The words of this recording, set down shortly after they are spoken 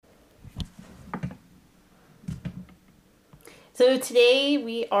So today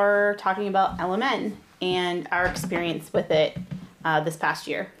we are talking about LMN and our experience with it this past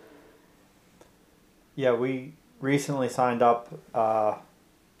year. Yeah, we recently signed up.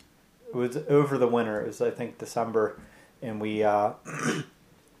 It was over the winter. It was, I think, December, and we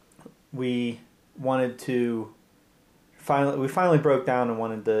wanted to finally broke down and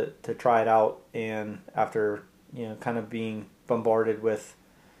wanted to try it out. And after kind of being bombarded with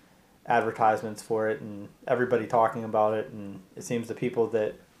advertisements for it and everybody talking about it, and it seems the people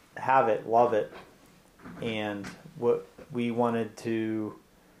that have it love it, and what we wanted to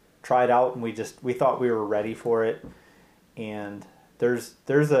try it out, and we thought we were ready for it. And there's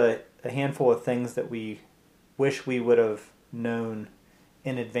a handful of things that we wish we would have known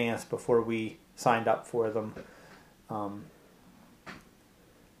in advance before we signed up for them.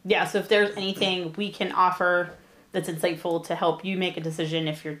 Yeah, so if there's anything we can offer that's insightful to help you make a decision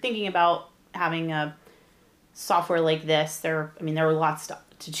if you're thinking about having a software like this, there were lots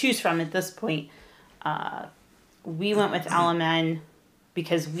to choose from at this point. We went with LMN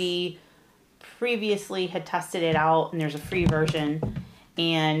because we previously had tested it out, and there's a free version.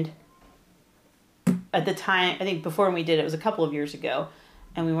 And at the time, I think before we did it was a couple of years ago,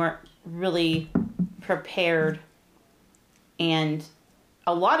 and we weren't really prepared. And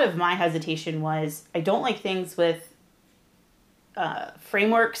a lot of my hesitation was I don't like things with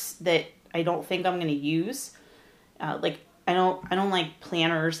frameworks that I don't think I'm going to use. I don't like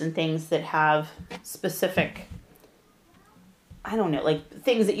planners and things that have specific, I don't know, like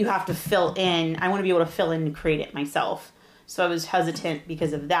things that you have to fill in. I want to be able to fill in and create it myself. So I was hesitant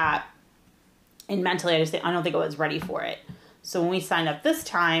because of that. And mentally, I don't think I was ready for it. So when we signed up this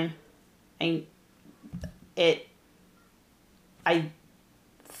time, I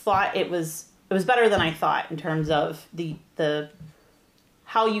thought it was better than I thought in terms of the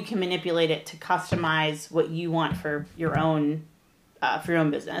how you can manipulate it to customize what you want for your own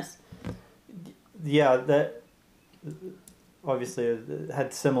business. Yeah, that obviously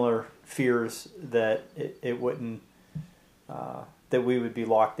had similar fears that it wouldn't that we would be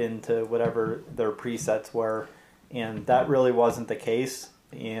locked into whatever their presets were, and that really wasn't the case.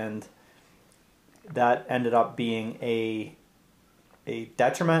 And that ended up being a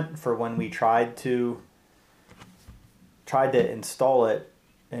detriment for when we tried to install it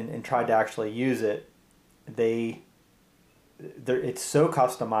and tried to actually use it. It's so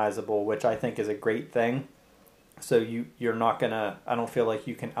customizable, which I think is a great thing. So you're not gonna, I don't feel like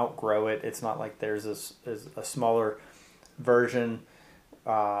you can outgrow it. It's not like there's a smaller version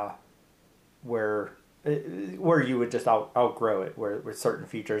where you would just outgrow it, where certain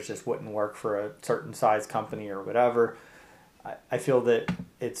features just wouldn't work for a certain size company or whatever. I feel that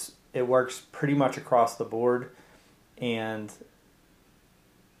it works pretty much across the board, and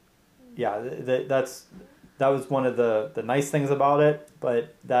yeah, that was one of the nice things about it,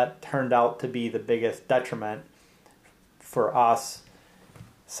 but that turned out to be the biggest detriment for us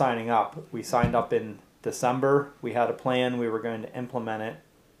signing up. We signed up in December. We had a plan. We were going to implement it,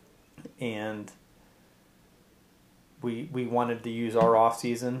 and we wanted to use our off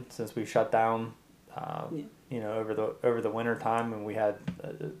season since we shut down over the winter time, and we had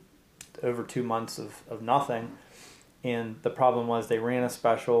over 2 months of nothing. And the problem was they ran a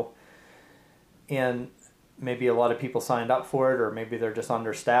special, and maybe a lot of people signed up for it, or maybe they're just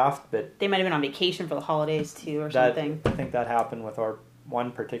understaffed. But they might have been on vacation for the holidays too, or something. I think that happened with our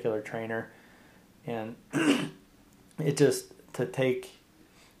one particular trainer, and it just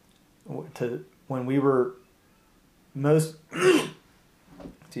when we were most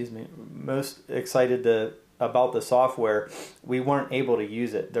excited about the software, we weren't able to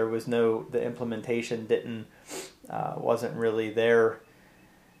use it. There was the implementation wasn't really there,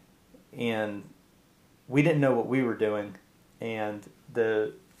 and we didn't know what we were doing, and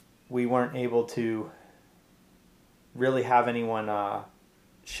we weren't able to really have anyone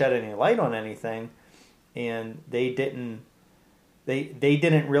shed any light on anything, and they didn't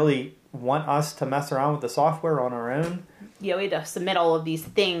really want us to mess around with the software on our own. Yeah, we had to submit all of these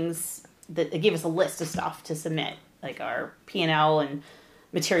things. They gave us a list of stuff to submit, like our P&L and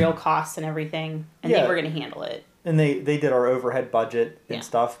material costs and everything, and they were going to handle it. And they did our overhead budget and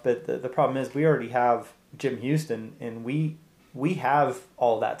stuff, but the problem is we already have Jim Houston, and we have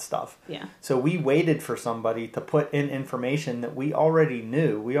all that stuff. Yeah. So we waited for somebody to put in information that we already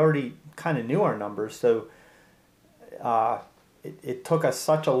knew. We already kind of knew our numbers, so it took us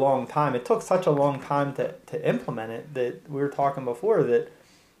such a long time. It took such a long time to implement it that we were talking before that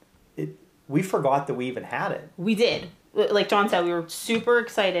we forgot that we even had it. We did. Like John said, we were super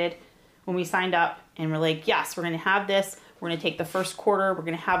excited when we signed up, and we're like, yes, we're going to have this. We're going to take the first quarter. We're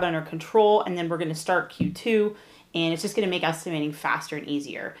going to have it under control, and then we're going to start Q2. and it's just going to make estimating faster and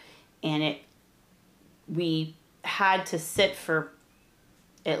easier. And we had to sit for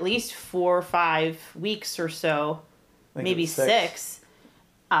at least 4 or 5 weeks or so, maybe 6,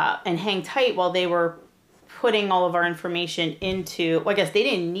 and hang tight while they were putting all of our information into, well, I guess they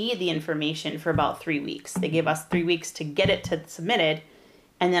didn't need the information for about 3 weeks. They gave us 3 weeks to get it to submitted,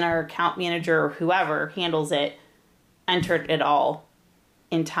 and then our account manager or whoever handles it entered it all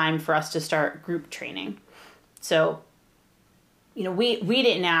in time for us to start group training. So, we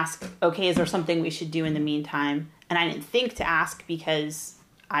didn't ask, okay, is there something we should do in the meantime? And I didn't think to ask because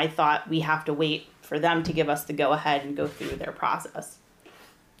I thought we have to wait for them to give us the go-ahead and go through their process.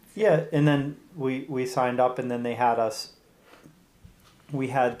 Yeah, and then we signed up, and then they had us. We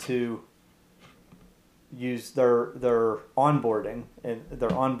had to use their onboarding, and their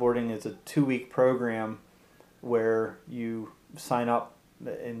onboarding is a 2-week program where you sign up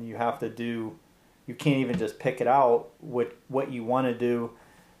and you have to do. You can't even just pick it out what you want to do.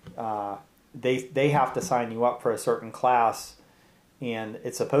 They have to sign you up for a certain class, and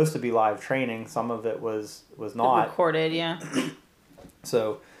it's supposed to be live training. Some of it was not recorded, yeah.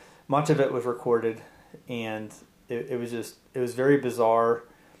 So much of it was recorded, and it was very bizarre.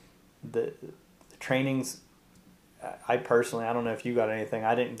 The trainings, I personally, I don't know if you got anything.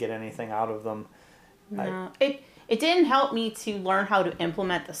 I didn't get anything out of them. No, it didn't help me to learn how to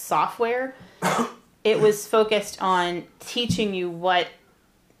implement the software. It was focused on teaching you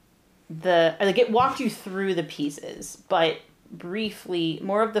it walked you through the pieces, but briefly,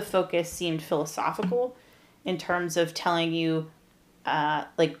 more of the focus seemed philosophical in terms of telling you,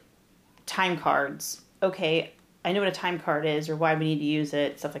 time cards. Okay, I know what a time card is or why we need to use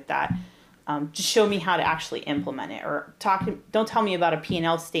it, stuff like that. Just show me how to actually implement it, or don't tell me about a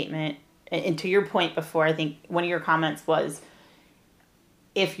P&L statement. And to your point before, I think one of your comments was,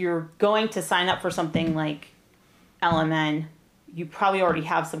 if you're going to sign up for something like LMN, you probably already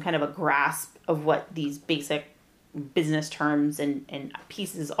have some kind of a grasp of what these basic business terms and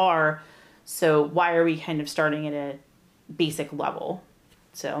pieces are. So why are we kind of starting at a basic level?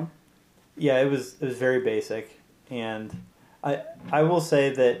 So yeah, it was very basic, and I will say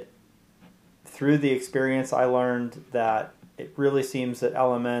that through the experience, I learned that it really seems that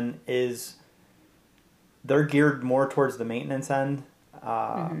LMN they're geared more towards the maintenance end,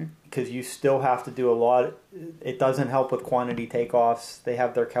 because you still have to do a lot. It doesn't help with quantity takeoffs. They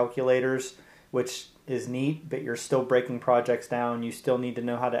have their calculators, which is neat, but you're still breaking projects down. You still need to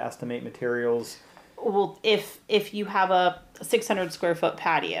know how to estimate materials. Well, if you have a 600 square foot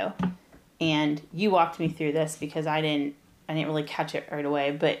patio, and you walked me through this because I didn't really catch it right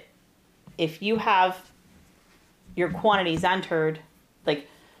away, but if you have your quantities entered, like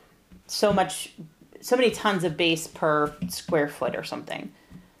so many tons of base per square foot or something,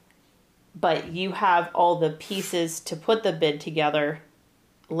 but you have all the pieces to put the bid together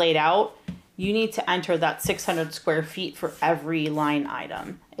laid out, you need to enter that 600 square feet for every line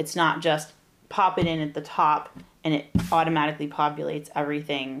item. It's not just pop it in at the top and it automatically populates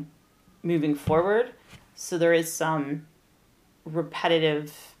everything moving forward. So there is some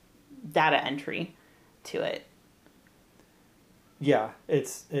repetitive data entry to it. Yeah, it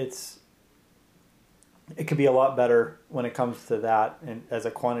could be a lot better when it comes to that, and as a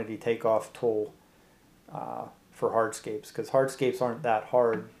quantity takeoff tool for hardscapes, because hardscapes aren't that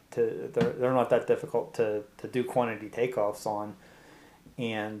hard they're not that difficult to do quantity takeoffs on.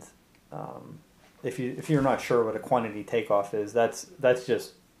 And if you're not sure what a quantity takeoff is, that's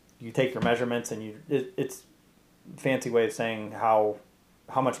just, you take your measurements and it's a fancy way of saying how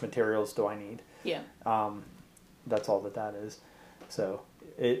much materials do I need. Yeah. That's all that is. So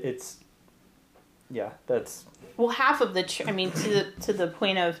it's that's, well, half of to the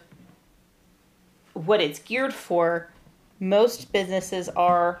point of what it's geared for. Most businesses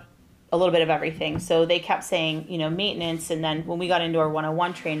are a little bit of everything. So they kept saying, maintenance. And then when we got into our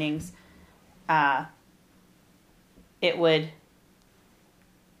 101 trainings, it would,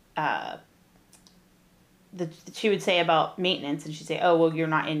 she would say about maintenance, and she'd say, oh, well, you're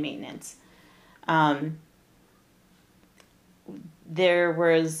not in maintenance. There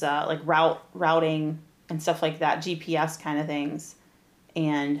was routing and stuff like that, GPS kind of things.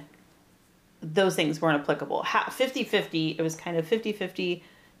 And those things weren't applicable. 50-50, it was kind of 50-50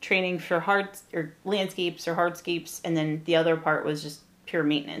 training for landscapes or hardscapes, and then the other part was just pure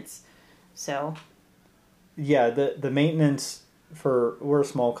maintenance. So yeah, the maintenance we're a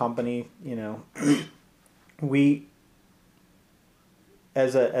small company, we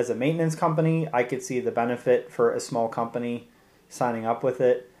as a maintenance company, I could see the benefit for a small company signing up with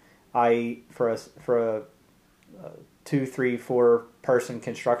it. For a 2, 3, 4 person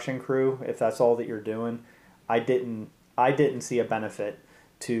construction crew, if that's all that you're doing, I didn't see a benefit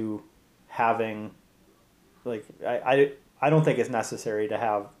to having, like, I don't think it's necessary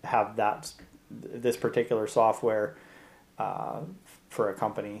to have this particular software for a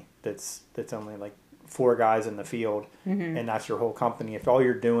company that's only like 4 guys in the field, and that's your whole company. If all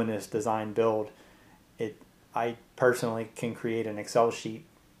you're doing is design build, I personally can create an Excel sheet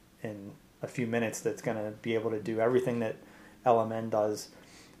in a few minutes that's going to be able to do everything that LMN does.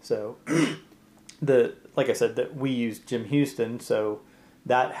 So like I said, that we use Jim Houston, so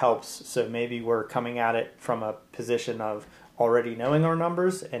that helps. So maybe we're coming at it from a position of already knowing our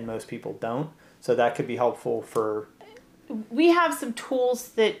numbers, and most people don't. So that could be helpful for... We have some tools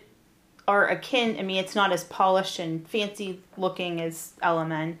that are akin, I mean, it's not as polished and fancy looking as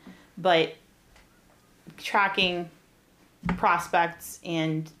LMN, but tracking prospects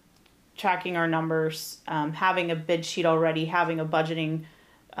and tracking our numbers, having a bid sheet already, having a budgeting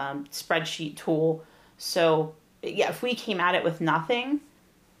spreadsheet tool. So yeah, if we came at it with nothing,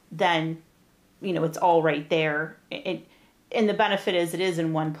 then, you know, it's all right there. And the benefit is it is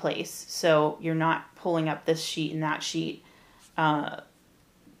in one place. So you're not pulling up this sheet and that sheet.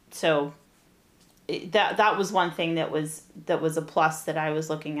 So that was one thing that was a plus that I was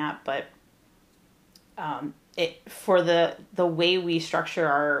looking at, but for the way we structure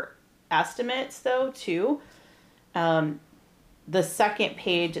our estimates though too, the second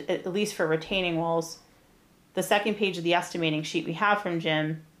page, at least for retaining walls, the second page of the estimating sheet we have from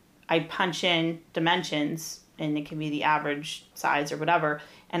Jim, I punch in dimensions, and it can be the average size or whatever,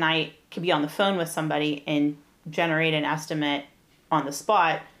 and I could be on the phone with somebody and generate an estimate on the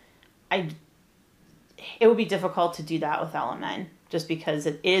spot. It would be difficult to do that with LMN, just because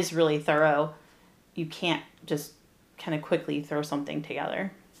it is really thorough. You can't just kind of quickly throw something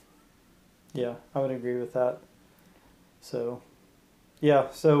together. Yeah, I would agree with that. So, yeah,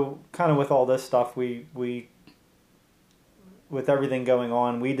 so kind of with all this stuff, we with everything going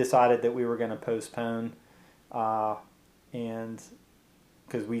on, we decided that we were going to postpone, and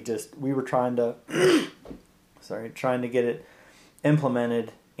because we were trying to, trying to get it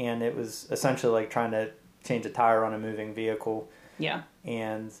implemented, and it was essentially like trying to change a tire on a moving vehicle. Yeah.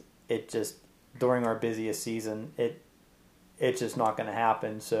 And it just, during our busiest season, it's just not going to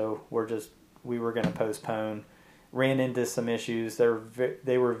happen. So we were going to postpone. Ran into some issues.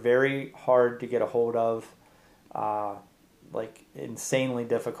 They were very hard to get a hold of, like insanely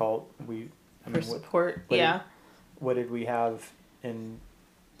difficult. For support, What did we have in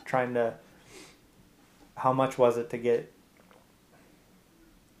trying to? How much was it to get?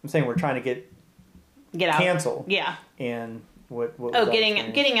 I'm saying we're trying to get out. Cancel. Yeah. And what was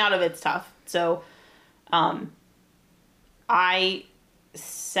getting out of it's tough. So, I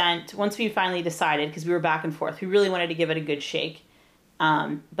sent, once we finally decided, because we were back and forth, we really wanted to give it a good shake.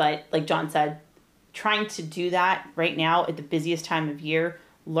 But like John said, trying to do that right now at the busiest time of year,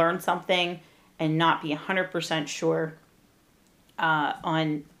 learn something and not be 100% sure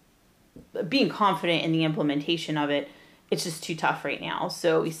on being confident in the implementation of it, it's just too tough right now.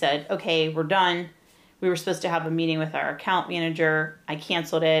 So we said, okay, we're done. We were supposed to have a meeting with our account manager. I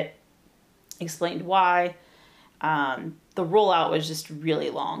canceled it, explained why. The rollout was just really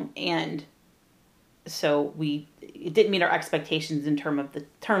long, and so it didn't meet our expectations in terms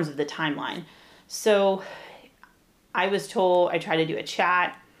of the timeline. So I was told, I tried to do a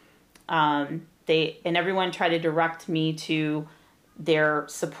chat. Everyone tried to direct me to their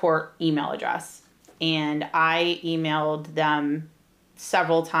support email address, and I emailed them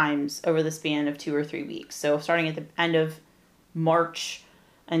several times over the span of 2 or 3 weeks. So starting at the end of March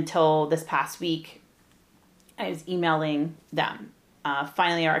until this past week, I was emailing them.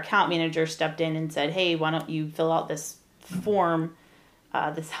 Finally, our account manager stepped in and said, hey, why don't you fill out this form,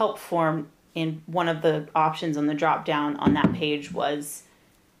 this help form, and one of the options on the drop down on that page was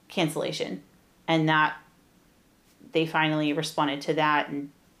cancellation. And that they finally responded to that and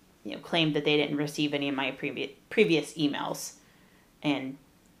claimed that they didn't receive any of my previous emails and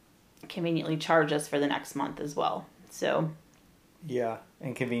conveniently charged us for the next month as well. So yeah,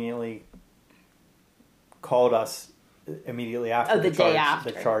 and conveniently called us immediately after the day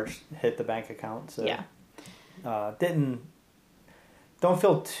after the charge hit the bank account. So yeah, don't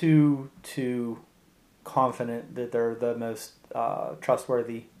feel too confident that they're the most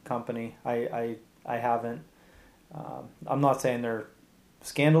trustworthy company. I haven't. I'm not saying they're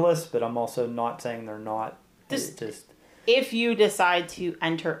scandalous, but I'm also not saying they're not. Just if you decide to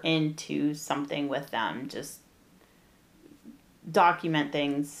enter into something with them, just document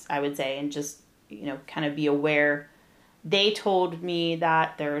things, I would say, and just kind of be aware. They told me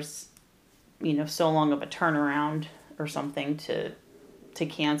that there's so long of a turnaround or something to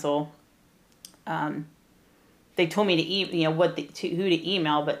cancel. they told me to who to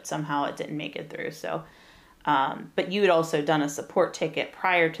email, but somehow it didn't make it through. So, but you had also done a support ticket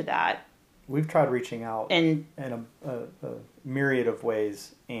prior to that. We've tried reaching out in a myriad of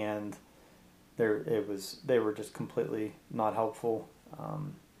ways, and they were just completely not helpful.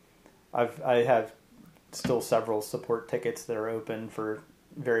 I have still several support tickets that are open for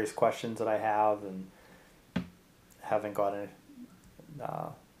various questions that I have, and haven't gotten.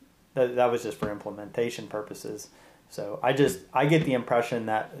 That was just for implementation purposes. So I get the impression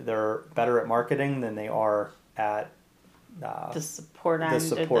that they're better at marketing than they are at the support end. The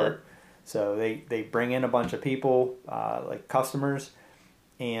support. So they bring in a bunch of people, like customers,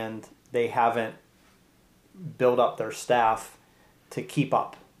 and they haven't built up their staff to keep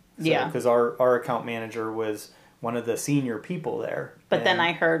up. So, yeah. Because our account manager was one of the senior people there. But then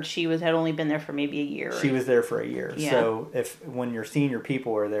I heard she had only been there for maybe a year. She was there for a year. Yeah. So when your senior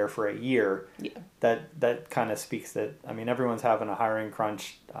people are there for a year, yeah. that kind of speaks that, I mean, everyone's having a hiring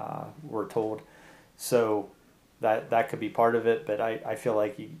crunch, we're told. So that could be part of it, but I feel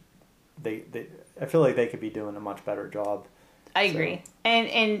like I feel like they could be doing a much better job. I agree.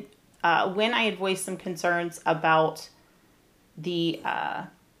 And when I had voiced some concerns about the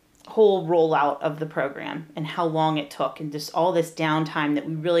whole rollout of the program and how long it took and just all this downtime that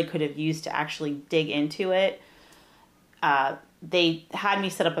we really could have used to actually dig into it, they had me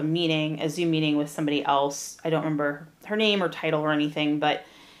set up a Zoom meeting with somebody else. I don't remember her name or title or anything, but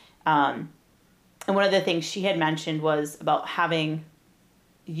and one of the things she had mentioned was about having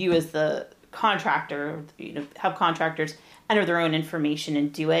you as the contractor, have contractors enter their own information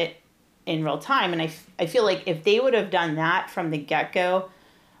and do it in real time. And I feel like if they would have done that from the get-go,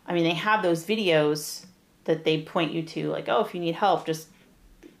 I mean, they have those videos that they point you to, like, oh, if you need help, just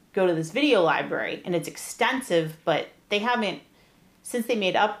go to this video library. And it's extensive, but they haven't, since they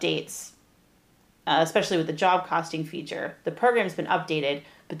made updates, especially with the job costing feature, the program's been updated,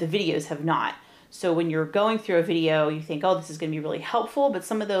 but the videos have not. So when you're going through a video, you think, oh, this is going to be really helpful, but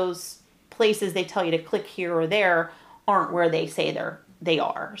some of those places they tell you to click here or there aren't where they say they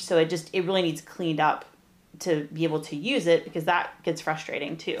are. So it really needs cleaned up to be able to use it, because that gets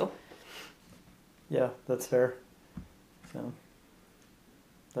frustrating too. Yeah, that's fair. So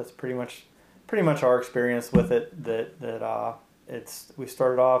that's pretty much our experience with it. That we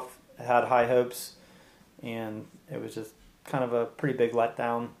started off, had high hopes, and it was just kind of a pretty big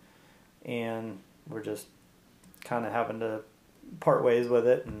letdown, and we're just kind of having to part ways with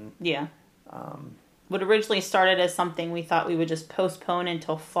it. And yeah, what originally started as something we thought we would just postpone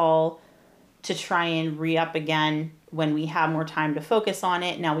until fall to try and re-up again when we have more time to focus on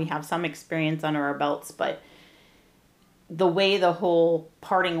it. Now we have some experience under our belts, but the way the whole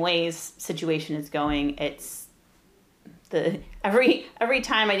parting ways situation is going, it's every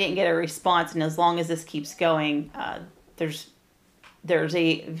time I didn't get a response, and as long as this keeps going, I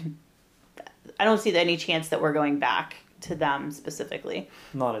don't see any chance that we're going back to them specifically.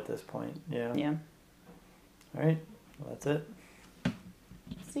 Not at this point. Yeah. Yeah. All right. Well, that's it.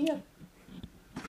 See ya.